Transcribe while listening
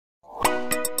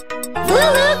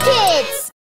Lulu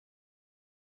Kids!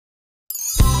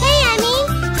 Hey, Emmy!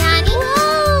 Johnny!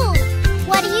 Whoa!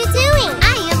 What are you doing?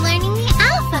 I am learning the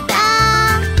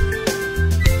alphabet.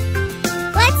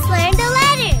 Let's learn the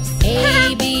letters.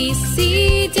 A, B, C,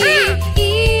 D,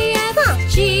 E, F,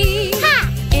 G,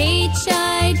 H,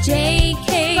 I, J, K,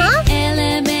 L,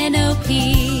 M, N, O, P,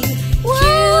 Q,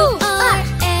 R,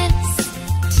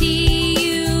 S, T,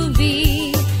 U, V,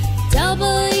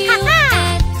 W,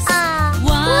 X,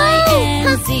 Y,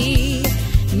 and Z.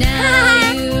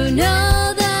 Now you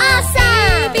know the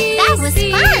Awesome! That was fun!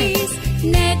 ABCs.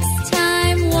 Next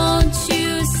time, won't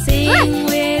you sing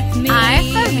with me? R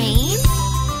for rain,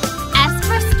 S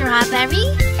for strawberry,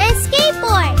 and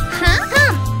skateboard.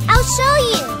 Come, I'll show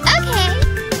you. Okay.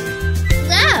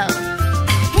 Whoa.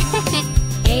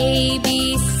 A, B,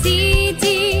 C, D,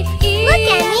 E, Look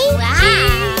at me. F, G,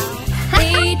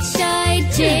 H, I,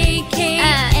 J, K,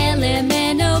 L, M,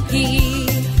 N, O, P,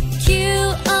 Q,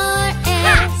 R,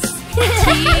 S, T,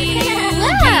 U,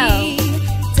 V,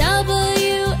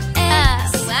 W,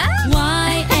 X,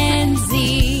 Y, and Z.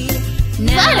 What a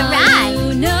Now ride. you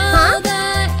know the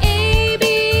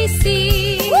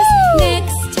ABCs. Woo.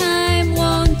 Next time,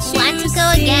 won't you Want to go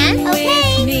sing again? with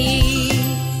Okay. me?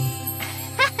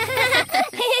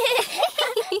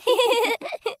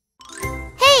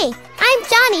 Hey, I'm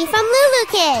Johnny from Lulu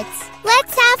Kids.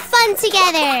 Let's have fun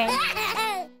together.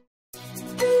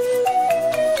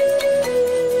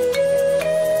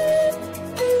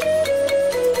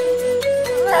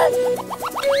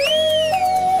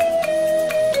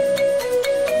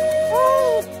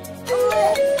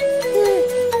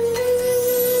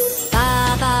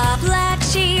 Baba, black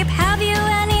sheep, have you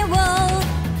any wool?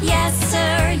 Yes,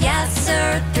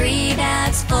 sir, 3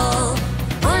 bags full.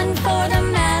 1 for the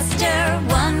master,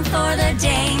 1 for the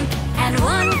dame, and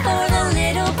 1 for the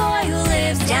little boy who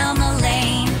lives down the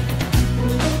lane.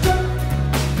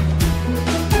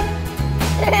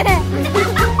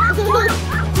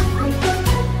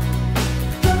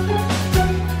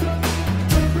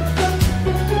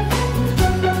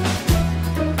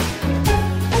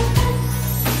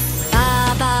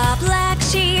 Baba, black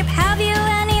sheep, have you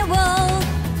any wool?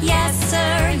 Yes,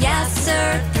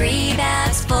 sir, 3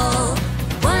 bags full.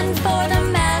 1 for the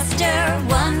master,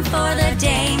 1 for the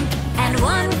dame, and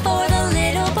 1 for the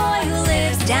little boy who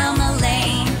lives down the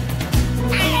lane.